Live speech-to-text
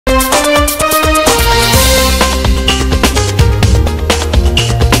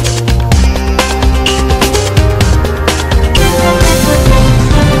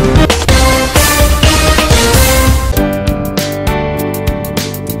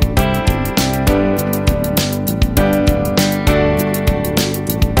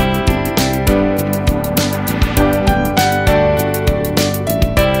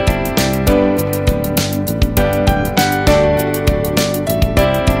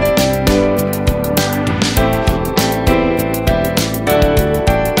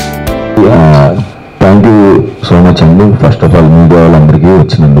So much అండి. First of all media వాళ్ళందరికీ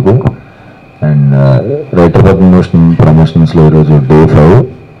వచ్చినందుకు. అండ్ రైటర్ పద్మభూషణ్ ప్రమోషన్స్లో ఈరోజు డే 5.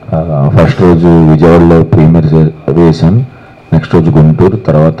 ఫస్ట్ రోజు విజయవాడలో ప్రీమియర్ వేశాం, నెక్స్ట్ రోజు గుంటూరు,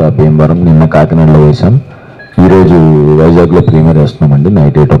 తర్వాత భీమవరం, నిన్న కాకినాడలో వేశాం. ఈరోజు వైజాగ్లో ప్రీమియర్ వేస్తున్నామండి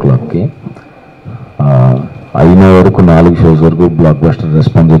నైట్ 8 o'clockకి. అయిన వరకు 4 షోస్ వరకు బ్లాక్ బస్టర్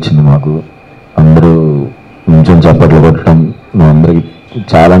రెస్పాన్స్ వచ్చింది మాకు. అందరూ కొంచెం చప్పట్లు కొట్టడం అందరికి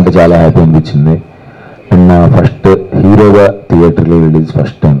చాలా అంటే చాలా హ్యాపీ అనిపించింది. అండ్ నా ఫస్ట్ హీరోగా థియేటర్లో release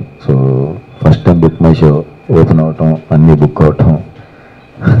first time. So first time book my show open అవటం, అన్నీ బుక్ అవటం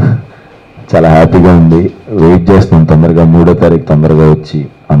చాలా హ్యాపీగా ఉంది. వెయిట్ చేస్తున్నాం తొందరగా 3వ తారీఖు తొందరగా వచ్చి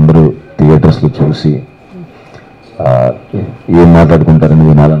అందరూ థియేటర్స్లో చూసి ఏం మాట్లాడుకుంటారని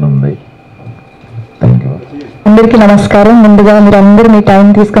వినాలని ఉంది. Thank you. అందరికీ నమస్కారం. ముందుగా మీరు అందరూ మీ టైం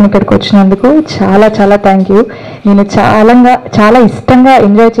తీసుకొని ఇక్కడికి వచ్చినందుకు చాలా చాలా థ్యాంక్ యూ. నేను చాలా ఇష్టంగా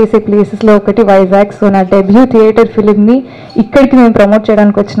ఎంజాయ్ చేసే ప్లేసెస్లో ఒకటి వైజాగ్. సో నా డెబ్యూ థియేటర్ ఫిలింని ఇక్కడికి మేము ప్రమోట్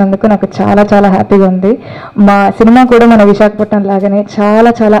చేయడానికి వచ్చినందుకు నాకు చాలా చాలా హ్యాపీగా ఉంది. మా సినిమా కూడా మన విశాఖపట్నం లాగానే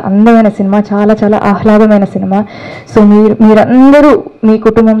చాలా చాలా అందమైన సినిమా, చాలా చాలా ఆహ్లాదమైన సినిమా. సో మీరందరూ మీ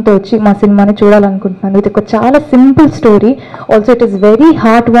కుటుంబంతో వచ్చి మా సినిమాని చూడాలనుకుంటున్నాను. ఇది ఒక చాలా simple story. Also it is very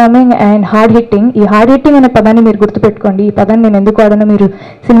heart warming and hard hitting. ఈ హార్డ్ హిట్టింగ్ అనే పదాన్ని మీరు గుర్తుపెట్టుకోండి. ఈ పదాన్ని నేను ఎందుకు వాడానో మీరు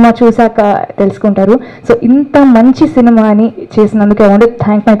సినిమా చూశాక తెలుసుకుంటారు. సో ఇంత మంచి సినిమాని చేసినందుకు I want to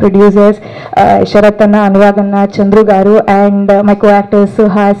thank my producers Sarath అన్న, అనురాగ్ అన్న, చంద్రు గారు, and my co actors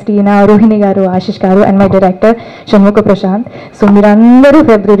Suhas, టీనా, రోహిణి గారు, ఆశిష్ గారు, and my director Shanmukha Prashanth. So మీరందరూ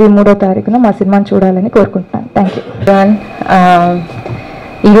ఫిబ్రవరి 3వ తారీఖున మా సినిమాని చూడాలని కోరుకుంటున్నాను. Thank you.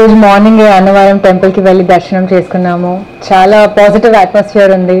 ఈరోజు మార్నింగ్ అన్నవరం టెంపుల్కి వెళ్ళి దర్శనం చేసుకున్నాము. చాలా పాజిటివ్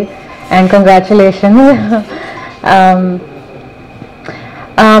అట్మాస్ఫియర్ ఉంది. And congratulations.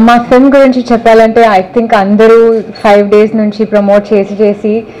 మా ఫిల్మ్ గురించి చెప్పాలంటే ఐ థింక్ అందరూ 5 days నుంచి ప్రమోట్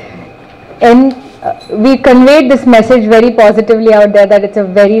చేసి and we conveyed this message very positively out there that it's a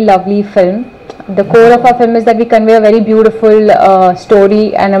very lovely film. The core of our film is that we convey a very beautiful story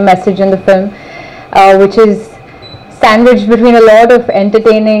and a message in the film, which is sandwiched between a lot of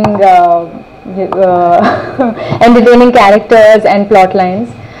entertaining characters and plot lines.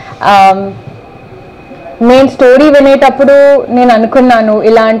 నేను story వినేటప్పుడు నేను అనుకున్నాను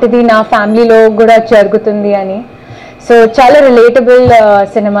ఇలాంటిది నా ఫ్యామిలీలో కూడా జరుగుతుంది అని. సో చాలా రిలేటబుల్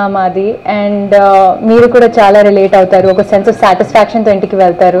సినిమా మాది. అండ్ మీరు కూడా చాలా రిలేట్ అవుతారు, ఒక సెన్స్ ఆఫ్ సాటిస్ఫాక్షన్తో ఇంటికి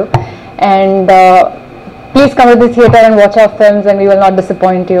వెళ్తారు. And please come to the theatre and watch hour films and we will not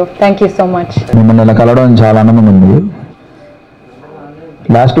disappoint you. Thank you so much. మిమ్మల్ని ఇలా కలవడం చాలా ఆనందంగా ఉంది.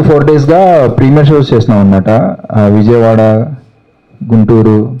 లాస్ట్ 4 daysగా ప్రీమియర్ షోస్ చేసినాం అన్నమాట. విజయవాడ,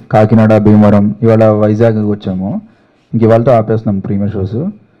 గుంటూరు, కాకినాడ, భీమవరం, ఇవాళ వైజాగ్ వచ్చాము. ఇంక ఇవాళతో ఆపేస్తున్నాం ప్రీమియర్ షోస్.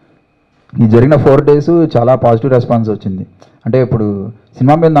 ఈ జరిగిన 4 days చాలా పాజిటివ్ రెస్పాన్స్ వచ్చింది. అంటే ఇప్పుడు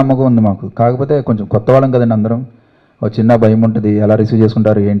సినిమా మీద నమ్మకం ఉంది మాకు. కాకపోతే కొంచెం కొత్త వాళ్ళం కదండి అందరం, ఒక చిన్న భయం ఉంటుంది ఎలా రిసీవ్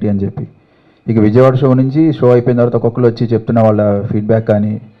చేసుకుంటారు ఏంటి అని చెప్పి. ఇక విజయవాడ షో నుంచి షో అయిపోయిన తర్వాత ఒక్కొక్కరు వచ్చి చెప్తున్న వాళ్ళ ఫీడ్బ్యాక్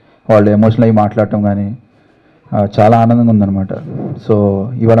కానీ వాళ్ళు ఎమోషనల్ అయ్యి మాట్లాడటం కానీ చాలా ఆనందంగా ఉందన్నమాట. సో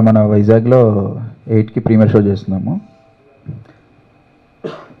ఇవాళ మన వైజాగ్లో 8కి ప్రీమియర్ షో చేస్తున్నాము.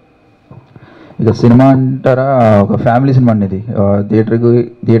 ఇక సినిమా అంటారా, ఒక ఫ్యామిలీ సినిమా అండి ఇది.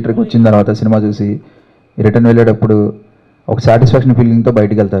 థియేటర్కి వచ్చిన తర్వాత సినిమా చూసి రిటర్న్ వెళ్ళేటప్పుడు ఒక సాటిస్ఫాక్షన్ ఫీలింగ్తో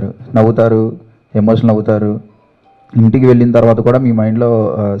బయటికి వెళ్తారు, నవ్వుతారు, ఎమోషనల్ అవుతారు. ఇంటికి వెళ్ళిన తర్వాత కూడా మీ మైండ్లో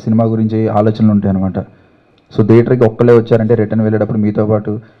సినిమా గురించి ఆలోచనలు ఉంటాయి అన్నమాట. సో థియేటర్కి ఒక్కలే వచ్చారంటే రిటర్న్ వెళ్ళేటప్పుడు మీతో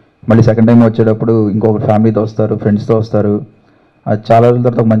పాటు మళ్ళీ సెకండ్ టైం వచ్చేటప్పుడు ఇంకొక ఫ్యామిలీతో వస్తారు, ఫ్రెండ్స్తో వస్తారు. అది చాలా రోజుల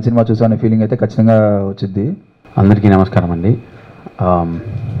తర్వాత ఒక మంచి సినిమా చూసామనే ఫీలింగ్ అయితే ఖచ్చితంగా వచ్చింది. అందరికీ నమస్కారం అండి.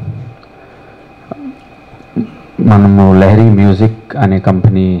 మనము లహరి మ్యూజిక్ అనే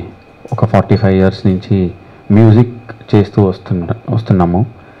కంపెనీ ఒక 45 years నుంచి మ్యూజిక్ చేస్తూ వస్తున్నాము.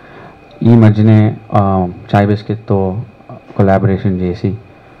 ఈ మధ్యనే చాయ్ బిస్కెట్తో కొలాబరేషన్ చేసి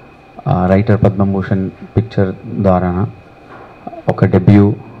రైటర్ పద్మభూషణ్ పిక్చర్ ద్వారా ఒక డెబ్యూ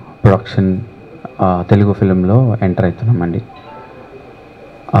ప్రొడక్షన్ తెలుగు ఫిలింలో ఎంటర్ అవుతున్నామండి.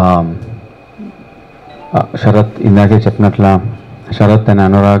 శరత్ ఇందాకే చెప్పినట్ల శరత్ అండ్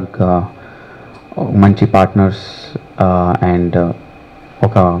అనురాగ్ మంచి పార్ట్నర్స్ అండ్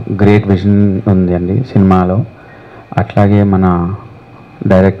ఒక గ్రేట్ విజన్ ఉంది అండి సినిమాలో. అట్లాగే మన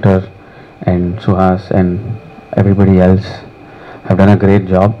director and Suhas and everybody else have done a great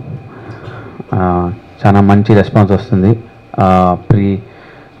job. చాలా మంచి రెస్పాన్స్ వస్తుంది.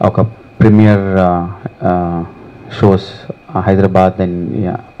 ఒక ప్రీమియర్ షోస్ హైదరాబాద్ అండ్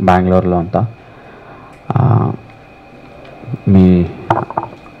బెంగళూరులో అంతా. మీ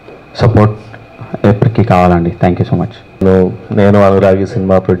సపోర్ట్ ఎప్పటికీ కావాలండి. Thank you so much. నేను అనురాగి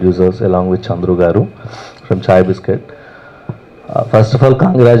cinema producers along with Chandru గారు from chai biscuit. First of all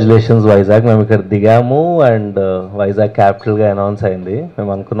congratulations Vizag. మేము ఇక్కడ దిగాము అండ్ వైజాగ్ క్యాపిటల్గా అనౌన్స్ అయింది. మేము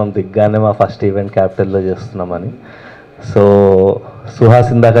అనుకున్నాం దిగ్గానే మా ఫస్ట్ ఈవెంట్ క్యాపిటల్లో చేస్తున్నామని. సో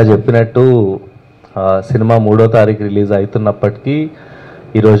సుహాస్ ఇందాక చెప్పినట్టు సినిమా 3వ తారీఖు రిలీజ్ అవుతున్నప్పటికీ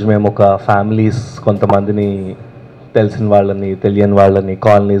ఈరోజు మేము ఒక ఫ్యామిలీస్ కొంతమందిని తెలిసిన వాళ్ళని తెలియని వాళ్ళని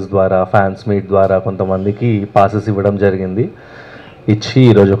కాలనీస్ ద్వారా ఫ్యాన్స్ మీట్ ద్వారా కొంతమందికి పాసెస్ ఇవ్వడం జరిగింది. ఇచ్చి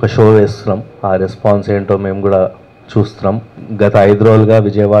ఈరోజు ఒక షో వేస్తున్నాం. ఆ రెస్పాన్స్ ఏంటో మేము కూడా చూస్తున్నాం. గత 5 రోజులుగా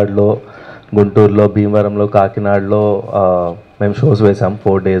విజయవాడలో, గుంటూరులో, భీమవరంలో, కాకినాడలో మేము షోస్ వేసాం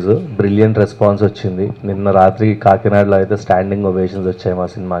 4 days. బ్రిలియంట్ రెస్పాన్స్ వచ్చింది. నిన్న రాత్రి కాకినాడలో అయితే స్టాండింగ్ ఒవేషన్స్ వచ్చాయి మా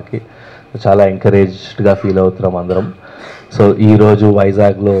సినిమాకి. చాలా ఎంకరేజ్డ్గా ఫీల్ అవుతున్నాం అందరం. సో ఈరోజు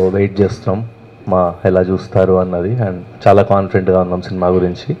వైజాగ్లో వెయిట్ చేస్తున్నాం మా ఎలా చూస్తారు అన్నది. అండ్ చాలా కాన్ఫిడెంట్గా ఉన్నాం సినిమా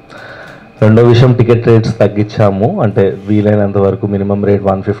గురించి. రెండో విషయం, టికెట్ రేట్స్ తగ్గించాము. అంటే వీలైనంత వరకు minimum rate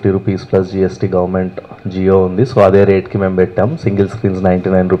 150 rupees plus GST government GO ఉంది. సో అదే రేట్కి మేము పెట్టాం. Single screens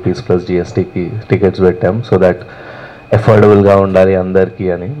 99 rupees plus జిఎస్టీకి tickets పెట్టాం. సో దట్ ఎఫోర్డబుల్గా ఉండాలి అందరికీ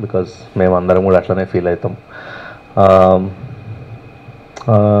అని. బికాస్ మేము అందరం కూడా అట్లనే ఫీల్ అవుతాం.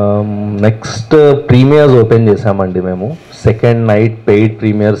 నెక్స్ట్ ప్రీమియర్స్ ఓపెన్ చేసామండి మేము. సెకండ్ నైట్ పెయిడ్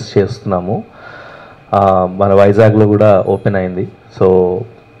ప్రీమియర్స్ చేస్తున్నాము. మన వైజాగ్లో కూడా ఓపెన్ అయింది. సో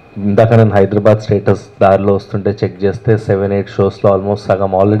ఇందాక నేను హైదరాబాద్ స్టేటస్ దారిలో వస్తుంటే చెక్ చేస్తే 7-8 షోస్లో ఆల్మోస్ట్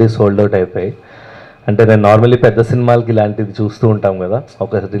సగం ఆల్రెడీ సోల్డ్ అవుట్ అయిపోయాయి. అంటే నేను నార్మల్లీ పెద్ద సినిమాలకి ఇలాంటిది చూస్తూ ఉంటాం కదా,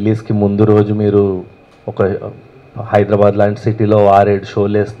 ఒక రిలీజ్కి ముందు రోజు మీరు ఒక హైదరాబాద్ లాంటి సిటీలో 6-7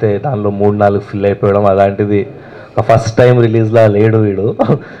 షోలు వేస్తే దానిలో 3-4 ఫిల్ అయిపోవడం, అలాంటిది ఫస్ట్ టైం రిలీజ్లా లేడు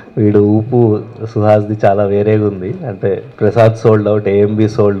వీడు ఊపు సుహాస్ది చాలా వేరేగా ఉంది. అంటే Prasad sold out, AMB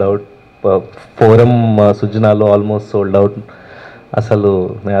sold out, forum సుజనాలో almost sold out. అసలు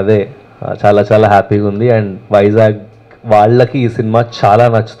అదే చాలా చాలా హ్యాపీగా ఉంది. అండ్ వైజాగ్ వాళ్ళకి ఈ సినిమా చాలా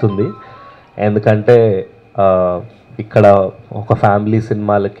నచ్చుతుంది. ఎందుకంటే ఇక్కడ ఒక ఫ్యామిలీ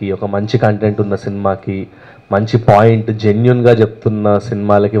సినిమాలకి, ఒక మంచి కంటెంట్ ఉన్న సినిమాకి, మంచి పాయింట్ జెన్యున్గా చెప్తున్న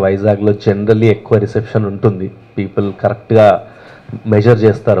సినిమాలకి వైజాగ్లో జనరల్లీ ఎక్కువ రిసెప్షన్ ఉంటుంది. పీపుల్ కరెక్ట్గా మెజర్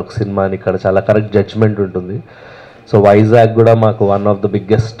చేస్తారు ఒక సినిమాని. ఇక్కడ చాలా కరెక్ట్ జడ్జ్మెంట్ ఉంటుంది. సో వైజాగ్ కూడా మాకు one of the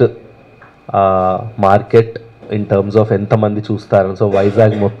biggest market in terms of ఎంతమంది చూస్తారు. సో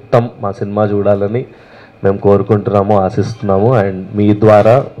వైజాగ్ మొత్తం మా సినిమా చూడాలని మేము కోరుకుంటున్నాము, ఆశిస్తున్నాము. అండ్ మీ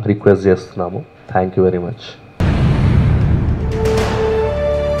ద్వారా రిక్వెస్ట్ చేస్తున్నాము. Thank you very much.